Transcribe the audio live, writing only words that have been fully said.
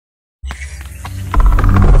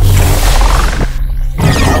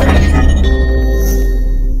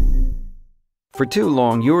For too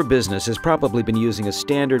long, your business has probably been using a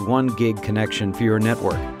standard 1 gig connection for your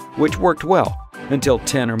network, which worked well until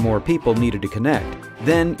 10 or more people needed to connect.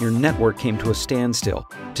 Then your network came to a standstill.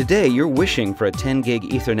 Today, you're wishing for a 10 gig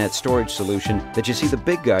Ethernet storage solution that you see the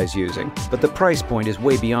big guys using, but the price point is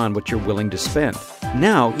way beyond what you're willing to spend.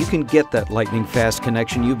 Now, you can get that lightning fast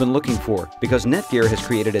connection you've been looking for because NETGEAR has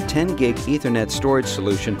created a 10 gig Ethernet storage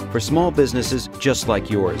solution for small businesses just like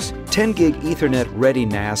yours. 10 gig Ethernet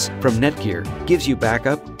ReadyNAS from NETGEAR gives you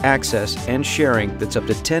backup, access, and sharing that's up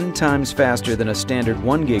to 10 times faster than a standard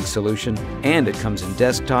 1 gig solution, and it comes in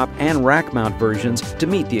desktop and rack mount versions to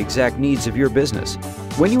meet the exact needs of your business.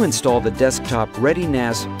 When you install the desktop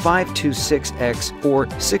ReadyNAS 526X or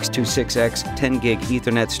 626X 10 gig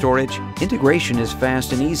Ethernet storage, integration is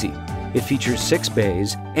fast and easy. It features 6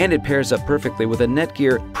 bays, and it pairs up perfectly with a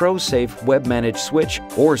NETGEAR ProSafe Web Managed Switch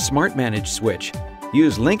or Smart Managed Switch.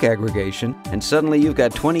 Use link aggregation, and suddenly you've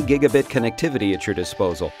got 20 gigabit connectivity at your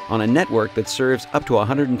disposal on a network that serves up to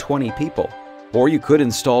 120 people. Or you could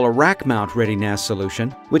install a rack mount ReadyNAS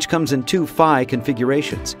solution, which comes in 2 PHY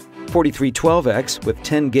configurations: 4312X with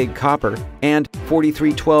 10 gig copper and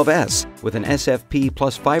 4312S with an SFP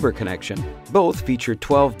plus fiber connection. Both feature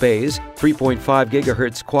 12 bays, 3.5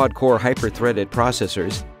 GHz quad-core hyper-threaded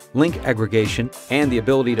processors, link aggregation, and the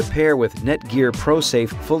ability to pair with NETGEAR ProSafe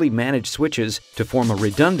fully managed switches to form a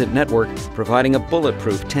redundant network, providing a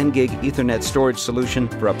bulletproof 10 gig Ethernet storage solution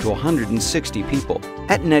for up to 160 people.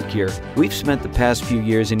 At NETGEAR, we've spent the past few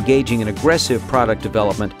years engaging in aggressive product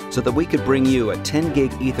development so that we could bring you a 10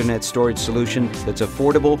 gig Ethernet storage solution that's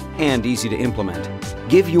affordable and easy to implement.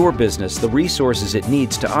 Give your business the resources it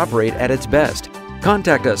needs to operate at its best.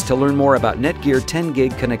 Contact us to learn more about NETGEAR 10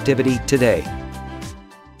 gig connectivity today.